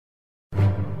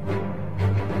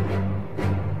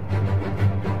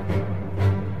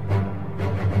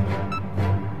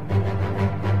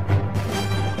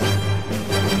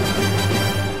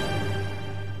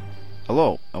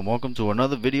and welcome to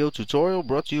another video tutorial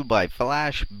brought to you by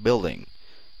Flash Building.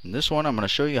 In this one I'm going to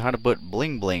show you how to put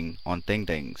bling bling on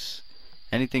things.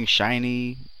 Anything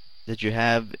shiny that you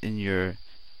have in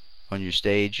on your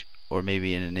stage, or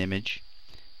maybe in an image.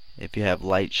 If you have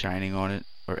light shining on it,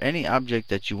 or any object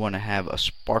that you want to have a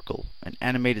sparkle, an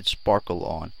animated sparkle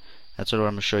on. That's what I'm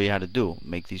going to show you how to do.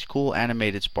 Make these cool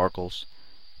animated sparkles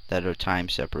that are time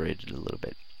separated a little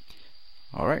bit.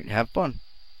 Alright, have fun.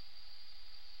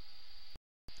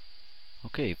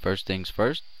 Okay, first things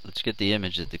first, let's get the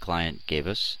image that the client gave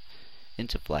us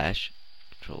into Flash.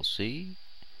 Control C.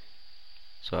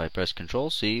 So I press Control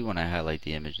C when I highlight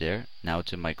the image there. Now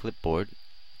it's in my clipboard.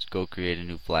 Let's go create a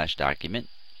new Flash document.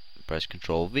 Press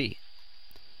Control V.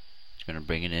 It's going to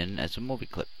bring it in as a movie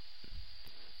clip.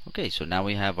 Okay, so now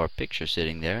we have our picture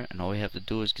sitting there, and all we have to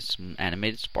do is get some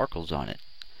animated sparkles on it.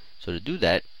 So to do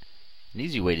that, an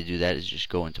easy way to do that is just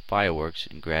go into Fireworks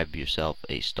and grab yourself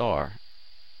a star.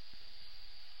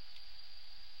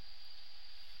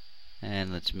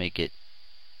 And let's make it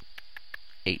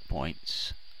 8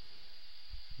 points.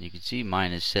 You can see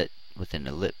mine is set with an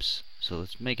ellipse, so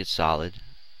let's make it solid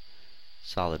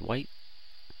white.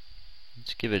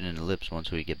 Let's give it an ellipse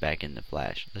once we get back into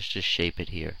Flash. Let's just shape it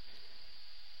here.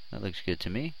 That looks good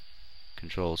to me.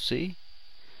 Control C.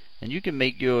 And you can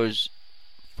make yours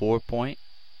 4 point.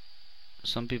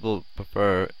 Some people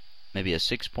prefer maybe a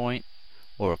 6 point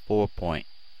or a 4 point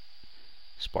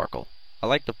sparkle. I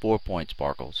like the 4 point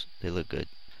sparkles. They look good.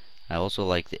 I also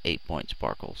like the 8 point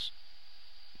sparkles.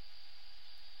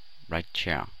 Right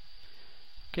here.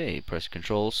 Okay, press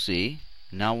Control C.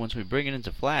 Now once we bring it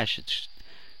into Flash, it's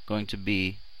going to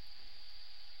be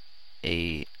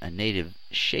a native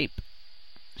shape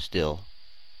still.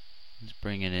 Let's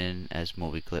bring it in as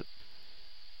movie clip.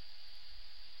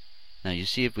 Now you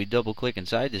see, if we double click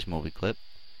inside this movie clip,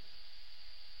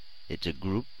 it's a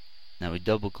group. Now we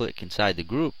double click inside the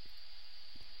group,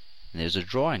 and there's a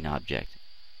drawing object.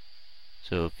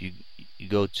 So if you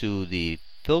go to the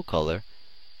fill color,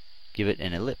 give it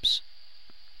an ellipse.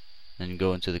 Then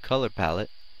go into the color palette,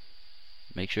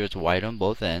 make sure it's white on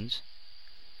both ends,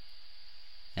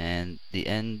 and the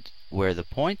end where the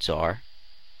points are,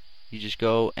 you just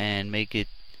go and make it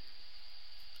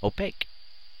opaque.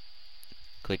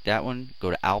 Click that one, go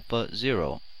to alpha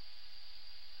 0.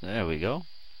 There we go.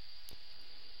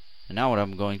 And now what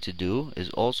I'm going to do is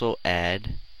also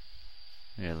add,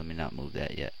 here, let me not move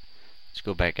that yet. Let's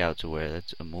go back out to where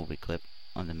that's a movie clip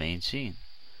on the main scene.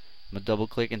 I'm going to double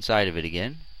click inside of it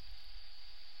again,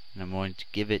 and I'm going to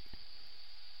give it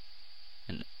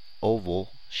an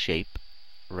oval shape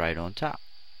right on top.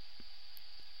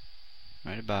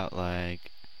 Right about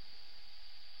like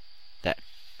that.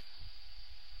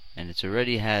 And it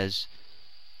already has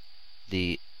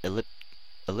the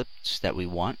ellipse that we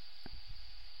want.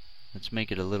 Let's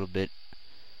make it a little bit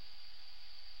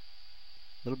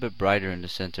brighter in the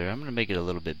center. I'm going to make it a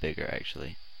little bit bigger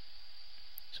actually,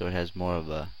 so it has more of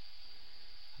a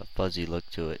fuzzy look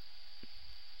to it.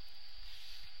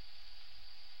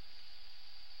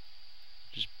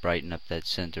 Just brighten up that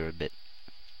center a bit.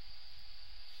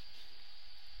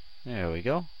 There we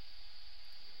go.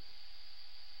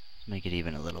 Let's make it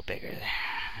even a little bigger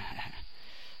there.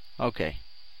 Okay,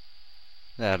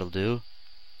 that'll do.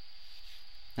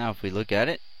 Now if we look at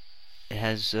it, it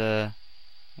has a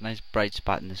nice bright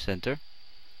spot in the center,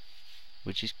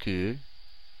 which is cool.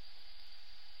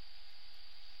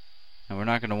 And we're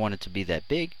not going to want it to be that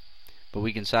big, but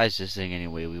we can size this thing any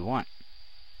way we want.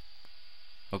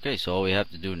 Okay, so all we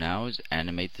have to do now is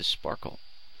animate this sparkle.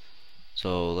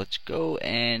 So let's go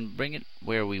and bring it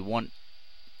where we want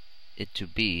it to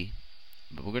be,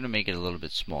 but we're going to make it a little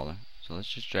bit smaller. So let's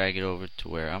just drag it over to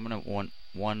where I'm going to want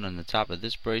one on the top of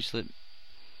this bracelet,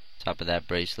 top of that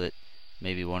bracelet,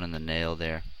 maybe one on the nail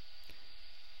there.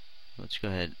 Let's go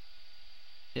ahead,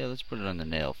 yeah, let's put it on the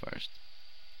nail first.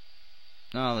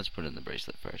 No, let's put it in the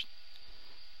bracelet first.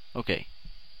 Okay,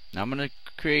 now I'm going to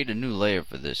create a new layer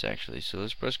for this actually. So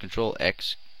let's press Control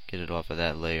X, get it off of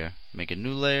that layer, make a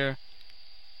new layer,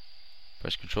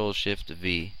 press Control Shift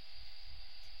V.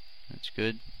 That's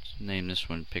good. Let's name this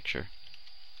one Picture.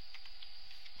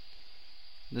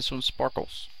 This one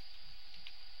Sparkles.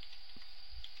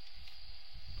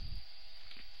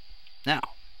 Now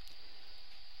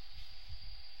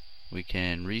we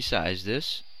can resize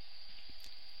this.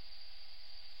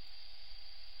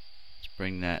 Let's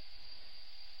bring that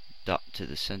dot to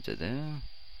the center there.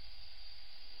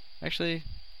 Actually,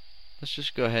 let's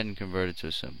just go ahead and convert it to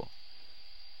a symbol.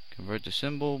 Convert to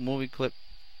symbol, movie clip,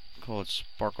 call it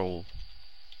Sparkle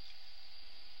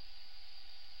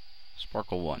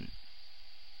 1.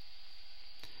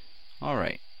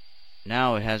 Alright,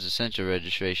 now it has a center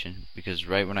registration, because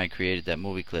right when I created that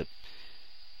movie clip,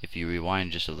 if you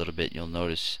rewind just a little bit, you'll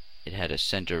notice it had a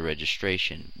center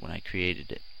registration when I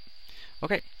created it.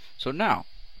 Okay, so now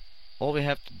all we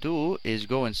have to do is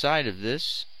go inside of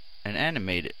this and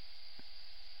animate it.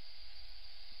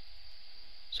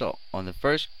 So on the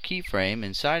first keyframe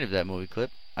inside of that movie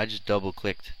clip, I just double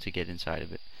clicked to get inside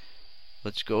of it.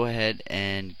 Let's go ahead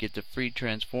and get the free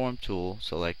transform tool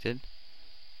selected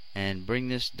and bring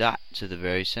this dot to the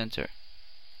very center.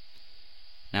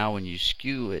 Now when you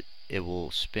skew it, it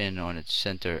will spin on its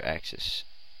center axis.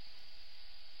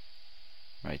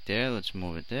 Right there, let's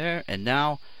move it there. And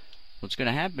now what's going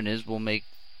to happen is we'll make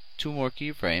 2 more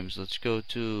keyframes. Let's go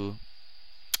to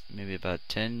maybe about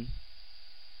 10,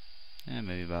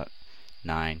 maybe about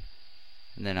 9,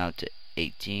 and then out to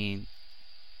 18.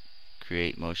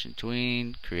 Create motion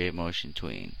tween, create motion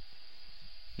tween.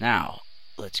 Now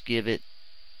let's give it,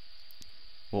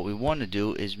 what we want to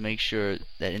do is make sure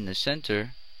that in the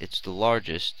center it's the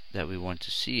largest that we want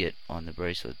to see it on the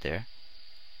bracelet there.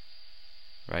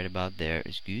 Right about there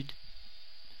is good.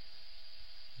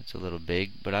 It's a little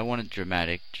big, but I want it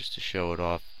dramatic just to show it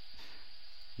off.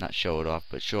 Not show it off,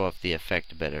 but show off the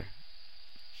effect better.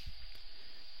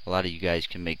 A lot of you guys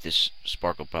can make this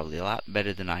sparkle probably a lot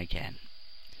better than I can,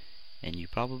 and you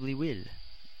probably will.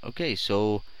 Okay,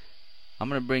 so I'm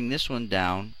going to bring this one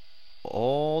down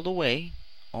all the way,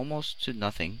 almost to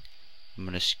nothing. I'm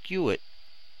going to skew it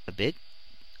a bit,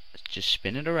 just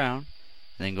spin it around,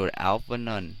 and then go to alpha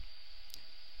none.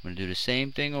 I'm going to do the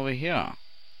same thing over here.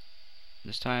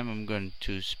 This time I'm going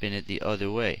to spin it the other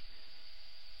way.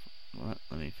 Well,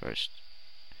 let me first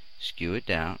skew it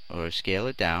down, or scale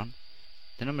it down,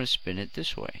 then I'm going to spin it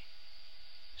this way,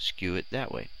 skew it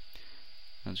that way.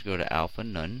 Let's go to alpha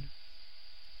none.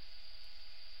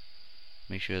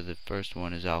 Make sure the first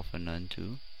one is alpha none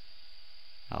too.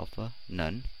 Alpha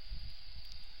none,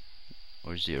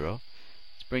 or 0.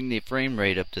 Let's bring the frame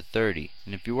rate up to 30.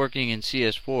 And if you're working in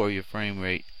CS4, your frame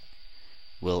rate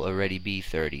will already be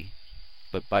 30.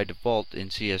 But by default in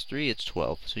CS3 it's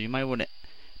 12. So you might want to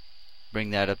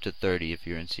bring that up to 30 if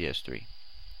you're in CS3.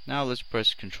 Now let's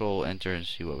press Control Enter and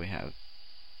see what we have.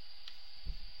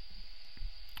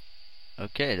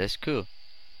 Okay, that's cool.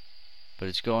 But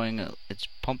it's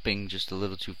pumping just a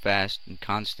little too fast and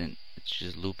constant. It's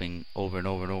just looping over and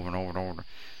over and over and over and over.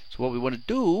 So what we want to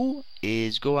do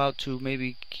is go out to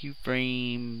maybe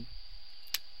keyframe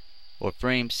or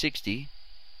frame 60,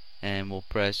 and we'll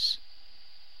press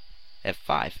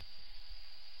F5.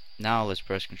 Now let's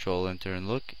press Control Enter and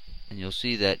look, and you'll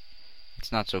see that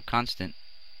it's not so constant,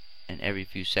 and every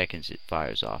few seconds it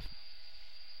fires off.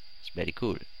 It's very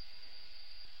cool.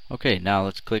 Okay, now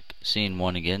let's click scene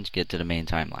 1 again to get to the main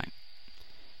timeline.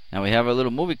 Now we have our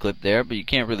little movie clip there, but you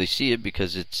can't really see it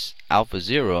because it's alpha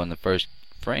 0 in the first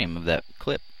frame of that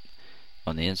clip,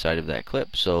 on the inside of that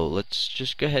clip. So let's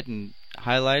just go ahead and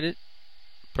highlight it,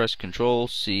 press Control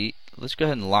C. Let's go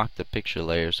ahead and lock the picture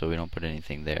layer so we don't put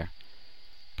anything there.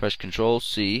 Press Control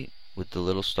C with the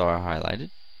little star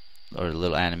highlighted, or the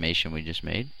little animation we just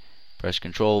made. Press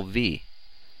Control V.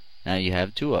 Now you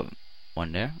have 2 of them,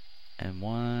 one there and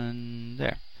one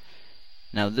there.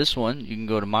 Now this one you can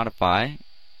go to Modify,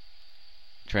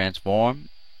 Transform,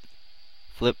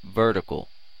 Flip Vertical,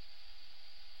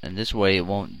 and this way it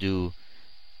won't do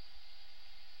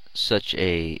such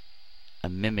a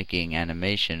mimicking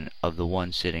animation of the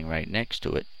one sitting right next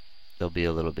to it. They'll be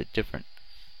a little bit different.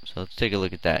 So let's take a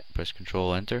look at that. Press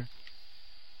Control Enter.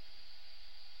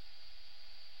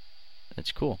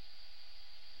 That's cool.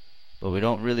 But we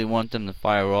don't really want them to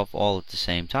fire off all at the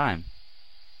same time.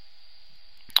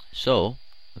 So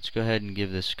let's go ahead and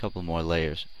give this a couple more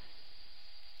layers.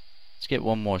 Let's get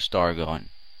one more star going.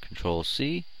 Control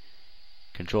C,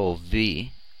 Control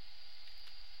V.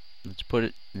 Let's put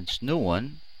it, this new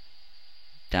one,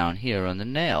 down here on the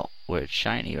nail where it's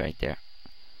shiny right there.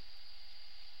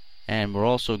 And we're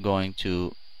also going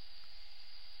to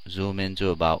zoom into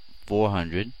about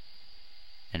 400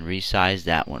 and resize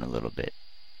that one a little bit,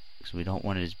 because we don't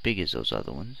want it as big as those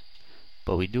other ones,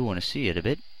 but we do want to see it a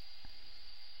bit.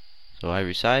 So I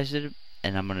resized it,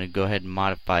 and I'm going to go ahead and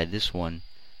modify this one,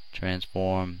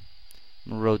 transform,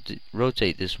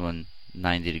 rotate this one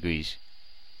 90 degrees,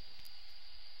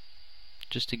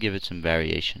 just to give it some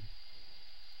variation.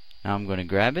 Now I'm going to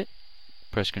grab it,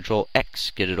 press Control X,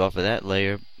 get it off of that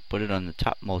layer, put it on the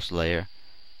topmost layer,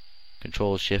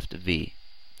 Control Shift V.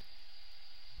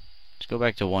 Let's go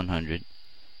back to 100.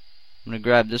 I'm going to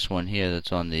grab this one here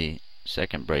that's on the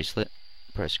second bracelet,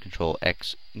 press Control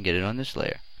X and get it on this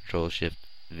layer, Control Shift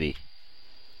V.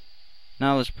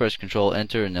 Now let's press Control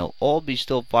Enter, and they'll all be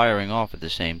still firing off at the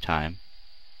same time.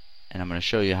 and I'm going to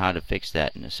show you how to fix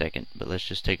that in a second, but let's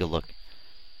just take a look.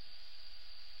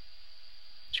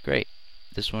 It's great.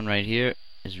 This one right here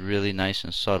is really nice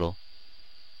and subtle.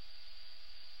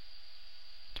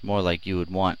 It's more like you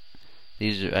would want.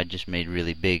 These are I just made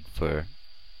really big for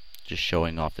just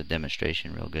showing off the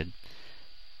demonstration real good.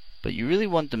 But you really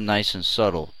want them nice and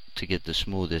subtle to get the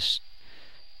smoothest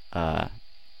and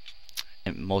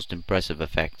most impressive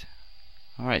effect.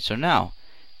 Alright, so now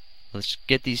let's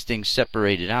get these things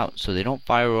separated out so they don't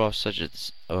fire off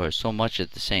so much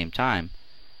at the same time,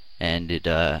 and it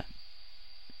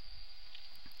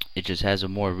just has a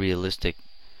more realistic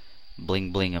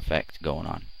bling bling effect going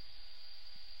on.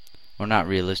 Or not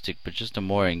realistic, but just a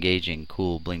more engaging,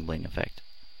 cool bling bling effect.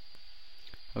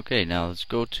 Okay, now let's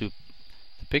go to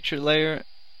the picture layer,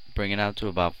 bring it out to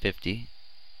about 50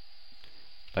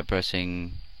 by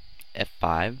pressing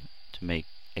F5 to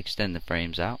extend the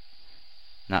frames out.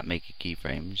 Not make a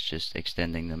keyframe, it's just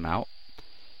extending them out.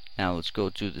 Now let's go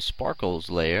to the sparkles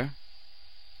layer.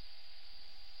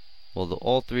 Well,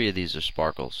 all three of these are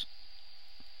sparkles.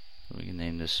 So we can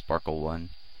name this Sparkle 1.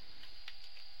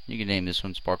 You can name this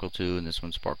one Sparkle 2 and this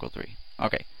one Sparkle 3.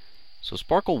 Okay, so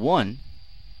Sparkle 1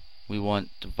 we want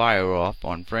to fire off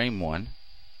on frame 1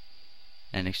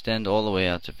 and extend all the way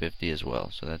out to 50 as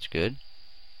well, so that's good.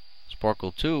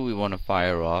 Sparkle 2 we want to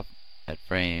fire off at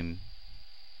frame,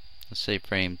 let's say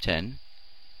frame 10,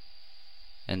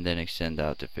 and then extend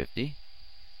out to 50.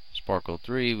 Sparkle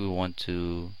 3 we want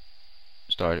to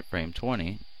start at frame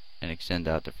 20 and extend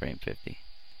out to frame 50.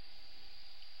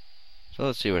 So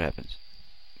let's see what happens.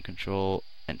 Control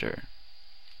Enter.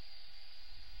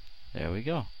 There we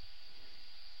go.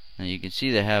 Now you can see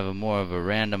they have a more of a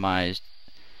randomized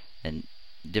and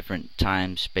different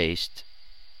time spaced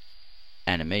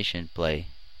animation play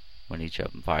when each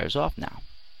of them fires off now.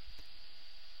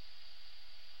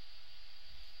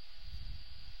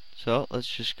 So let's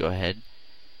just go ahead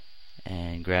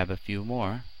and grab a few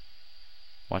more.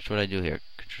 Watch what I do here.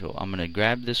 I'm going to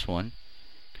grab this one,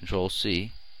 Control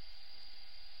C,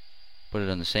 put it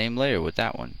on the same layer with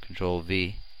that one, Control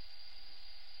V.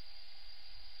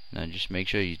 Now just make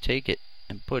sure you take it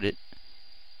and put it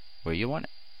where you want it.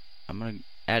 I'm going to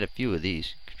add a few of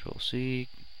these. Control C,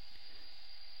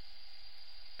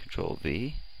 Control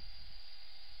V.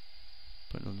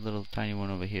 Put a little tiny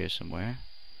one over here somewhere.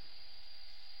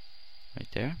 Right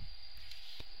there.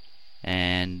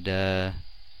 And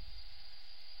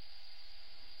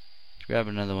grab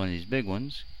another one of these big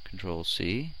ones. Control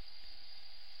C,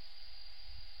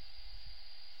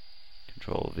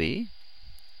 Control V.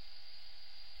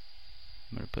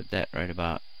 I'm going to put that right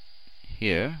about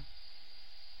here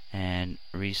and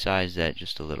resize that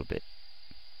just a little bit.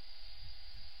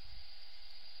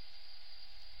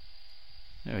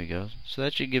 There we go. So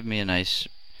that should give me a nice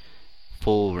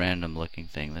full random looking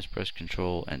thing. Let's press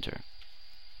Control Enter.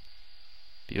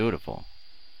 Beautiful.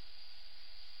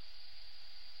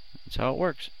 That's how it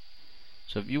works.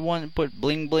 So if you want to put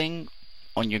bling bling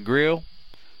on your grill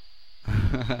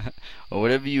or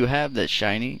whatever you have that's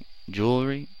shiny,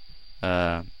 jewelry,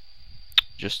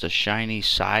 just a shiny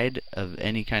side of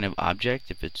any kind of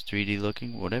object, if it's 3D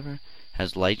looking, whatever,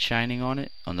 has light shining on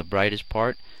it, on the brightest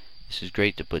part, this is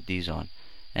great to put these on.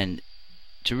 And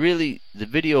the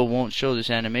video won't show this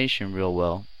animation real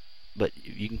well, but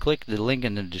you can click the link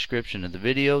in the description of the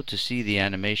video to see the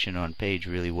animation on page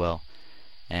really well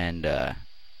and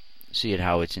see it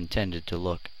how it's intended to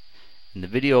look. And the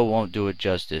video won't do it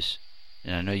justice.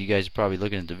 And I know you guys are probably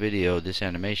looking at the video, this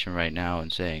animation right now,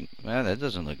 and saying, well, that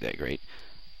doesn't look that great.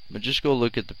 But just go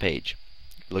look at the page.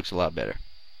 It looks a lot better.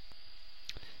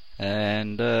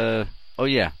 And, oh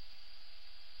yeah,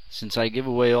 since I give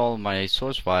away all of my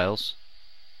source files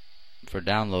for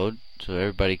download, so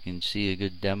everybody can see a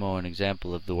good demo and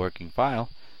example of the working file,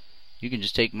 you can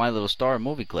just take My Little Star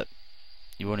movie clip.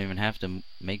 You won't even have to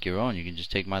make your own. You can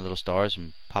just take My Little Stars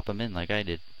and pop them in like I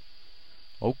did.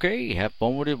 Okay, have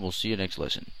fun with it. We'll see you next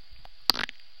lesson.